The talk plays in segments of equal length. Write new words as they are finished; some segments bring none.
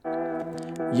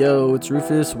Yo, it's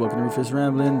Rufus. Welcome to Rufus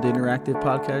Ramblin', the interactive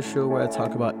podcast show where I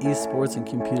talk about esports and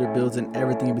computer builds and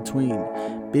everything in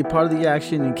between. Be part of the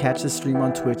action and catch the stream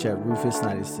on Twitch at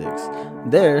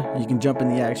Rufus96. There, you can jump in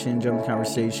the action, jump in the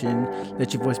conversation,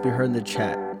 let your voice be heard in the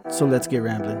chat. So let's get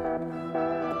rambling.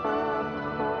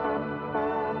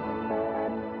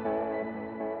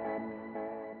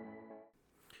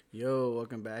 Yo,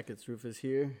 welcome back. It's Rufus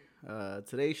here.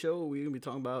 Today's show, we're going to be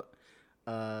talking about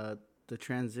the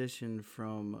transition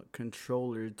from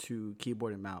controller to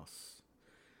keyboard and mouse.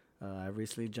 I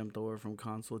recently jumped over from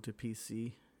console to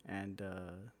PC, and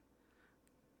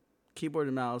keyboard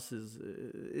and mouse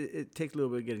it takes a little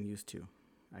bit of getting used to.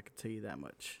 I can tell you that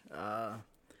much.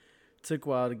 Took a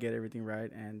while to get everything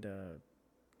right, and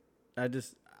I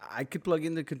could plug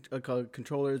in the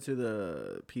controller to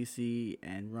the PC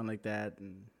and run like that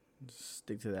and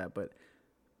stick to that, but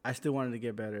I still wanted to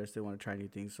get better. I still want to try new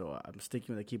things, so I'm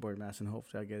sticking with the keyboard and mouse, and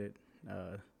hopefully I get it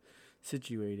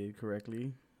situated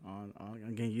correctly on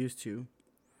getting used to.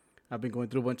 I've been going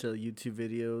through a bunch of YouTube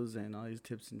videos and all these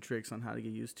tips and tricks on how to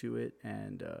get used to it.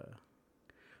 And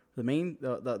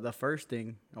the first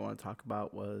thing I want to talk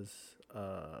about was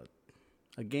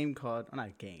a game called, not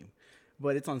a game,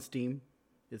 but it's on Steam.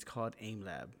 It's called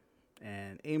AimLab,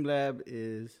 and AimLab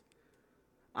is,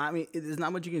 there's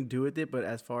not much you can do with it, but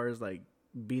as far as like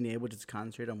being able to just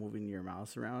concentrate on moving your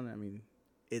mouse around, I mean,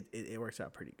 it works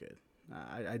out pretty good.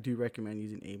 I do recommend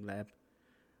using AimLab.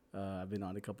 I've been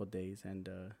on a couple of days, and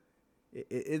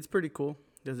it's pretty cool.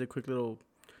 There's a quick little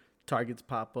targets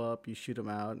pop up, you shoot them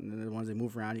out, and then the ones that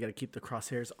move around, you got to keep the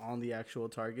crosshairs on the actual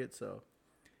target. So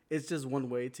it's just one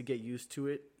way to get used to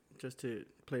it, just to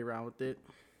play around with it.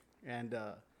 And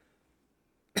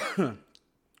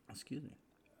excuse me.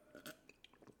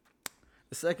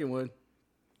 The second one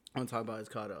I want to talk about is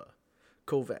called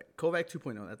Kovac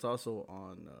 2.0. That's also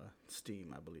on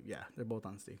Steam, I believe. Yeah, they're both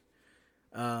on Steam.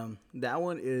 That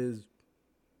one is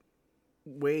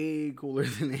way cooler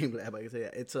than AimLab. Like I say,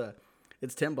 it's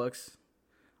 $10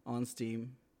 on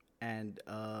Steam, and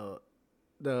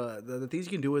the things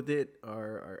you can do with it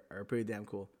are pretty damn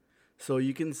cool. So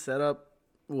you can set up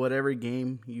whatever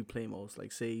game you play most.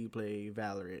 Like say you play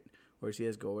Valorant or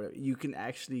CS:GO, or whatever. You can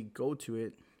actually go to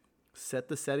it, set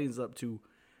the settings up to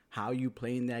how you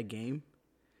play in that game,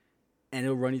 and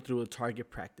it'll run you through a target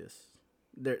practice.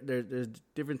 There's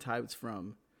different types,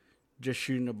 from just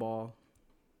shooting the ball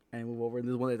and move over. And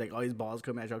there's one that's like all these balls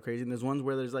come at you all crazy. And there's ones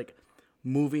where there's like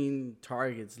moving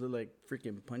targets, look like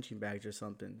freaking punching bags or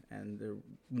something, and they're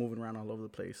moving around all over the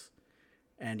place.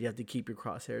 And you have to keep your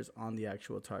crosshairs on the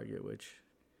actual target, which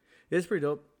is pretty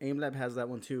dope. AimLab has that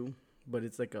one too, but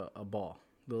it's like a ball.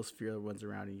 Little sphere that runs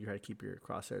around, and you have to keep your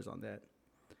crosshairs on that.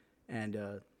 And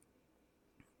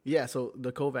yeah, so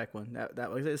the Kovac one, that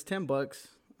like I said, it's $10.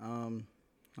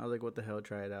 I was like, what the hell,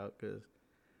 try it out, because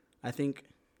I think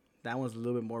that one's a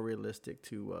little bit more realistic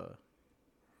to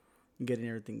getting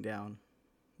everything down,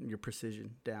 your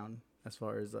precision down, as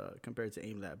far as compared to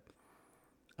AimLab.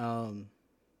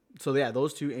 So yeah,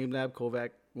 those two, AimLab,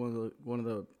 Kovac, one of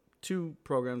the two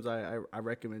programs I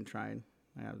recommend trying.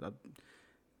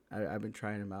 I've been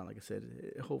trying them out. Like I said,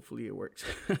 hopefully it works.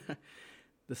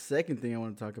 The second thing I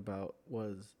want to talk about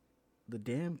was the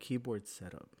damn keyboard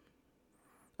setup.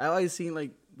 I always seen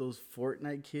like those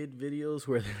Fortnite kid videos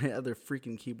where they have their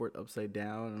freaking keyboard upside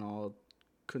down and all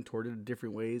contorted in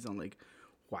different ways. I'm like,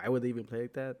 why would they even play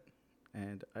like that?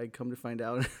 And I come to find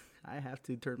out I have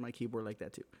to turn my keyboard like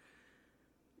that too.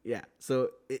 Yeah,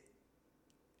 so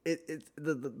it's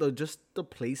just the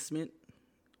placement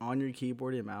on your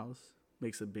keyboard and mouse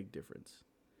makes a big difference.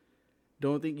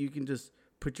 Don't think you can just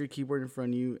put your keyboard in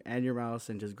front of you and your mouse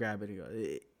and just grab it and go.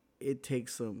 It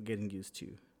takes some getting used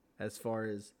to as far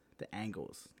as the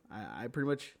angles. I pretty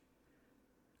much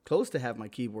close to have my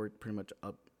keyboard pretty much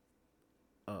up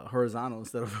horizontal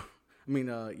instead of,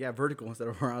 vertical instead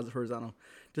of horizontal,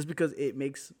 just because it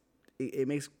makes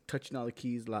touching all the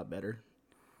keys a lot better,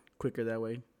 quicker that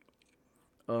way.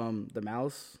 The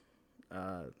mouse,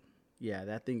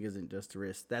 that thing isn't just a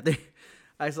wrist. That thing,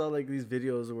 I saw like these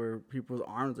videos where people's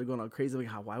arms are going all crazy. Like,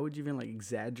 why would you even like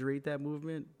exaggerate that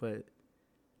movement? But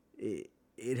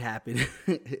it happened.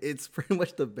 It's pretty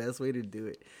much the best way to do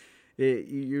it.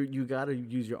 You gotta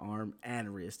use your arm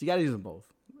and wrist. You gotta use them both.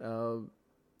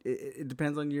 It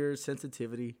depends on your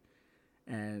sensitivity.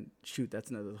 And shoot, that's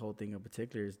another whole thing in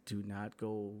particular, is do not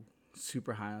go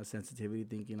super high on sensitivity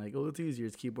thinking like, oh, it's easier,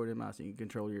 it's keyboard and mouse and you can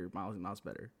control your mouse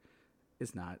better.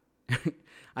 It's not.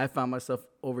 I found myself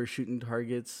overshooting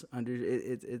targets under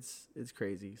it. It's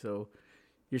crazy. So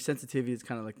your sensitivity is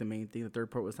kind of like the main thing. The third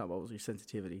part was talking about was your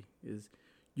sensitivity. Is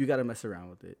you got to mess around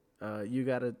with it. You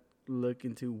got to look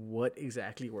into what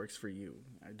exactly works for you.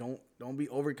 Don't be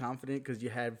overconfident because you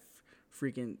had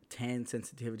freaking 10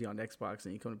 sensitivity on Xbox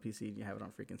and you come to PC and you have it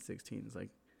on freaking 16. It's like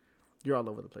you're all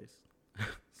over the place.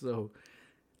 So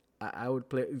I would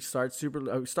start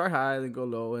high, then go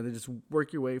low, and then just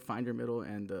work your way, find your middle,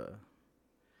 and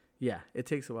yeah, it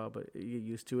takes a while, but you get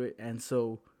used to it. And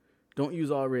so don't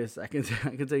use all wrists. I can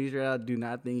tell you straight out, do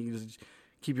not think you just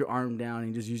keep your arm down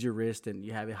and just use your wrist and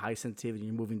you have a high sensitivity and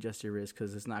you're moving just your wrist,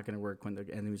 because it's not going to work when the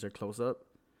enemies are close up.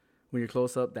 When you're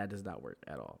close up, that does not work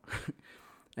at all.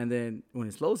 And then when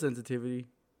it's low sensitivity,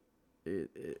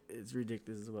 it's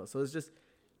ridiculous as well. So it's just,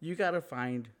 you got to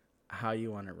find how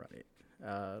you want to run it.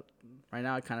 Right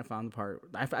now I kind of found the part,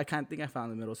 I kind of think I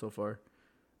found the middle so far.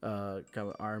 Kind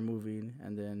of arm moving,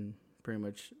 and then pretty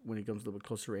much when it comes a little bit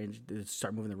closer range, just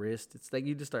start moving the wrist. It's like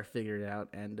you just start figuring it out,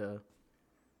 and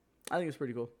I think it's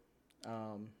pretty cool.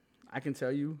 I can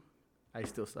tell you, I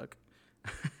still suck.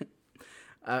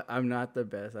 I'm not the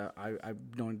best.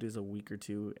 I've known this a week or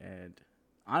two, and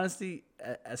honestly,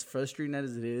 as frustrating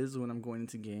as it is when I'm going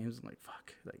into games, I'm like,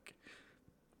 fuck, like,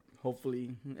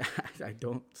 hopefully I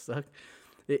don't suck.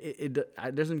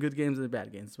 There's some good games and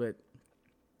bad games, but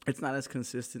it's not as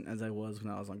consistent as I was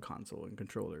when I was on console and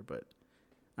controller. But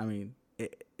I mean,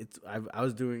 I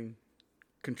was doing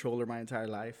controller my entire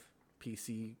life,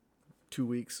 PC 2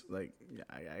 weeks. Like,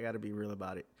 I got to be real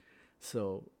about it.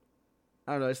 So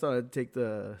I don't know. I just thought I'd take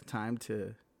the time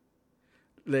to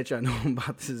let y'all know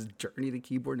about this journey to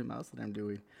keyboard and mouse that I'm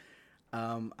doing.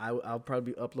 I'll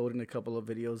probably be uploading a couple of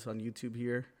videos on YouTube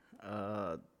here,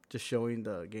 just showing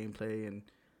the gameplay and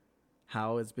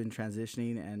how it's been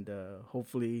transitioning, and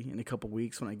hopefully in a couple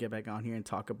weeks when I get back on here and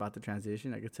talk about the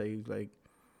transition, I could tell you like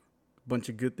a bunch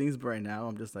of good things. But right now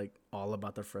I'm just like all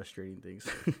about the frustrating things,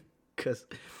 because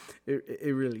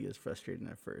it really is frustrating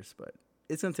at first, but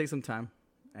it's gonna take some time,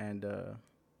 and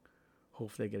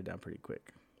hopefully I get it down pretty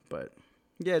quick. But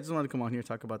yeah, I just wanted to come on here and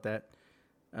talk about that.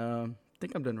 I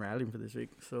think I'm done rallying for this week,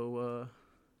 so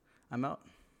I'm out.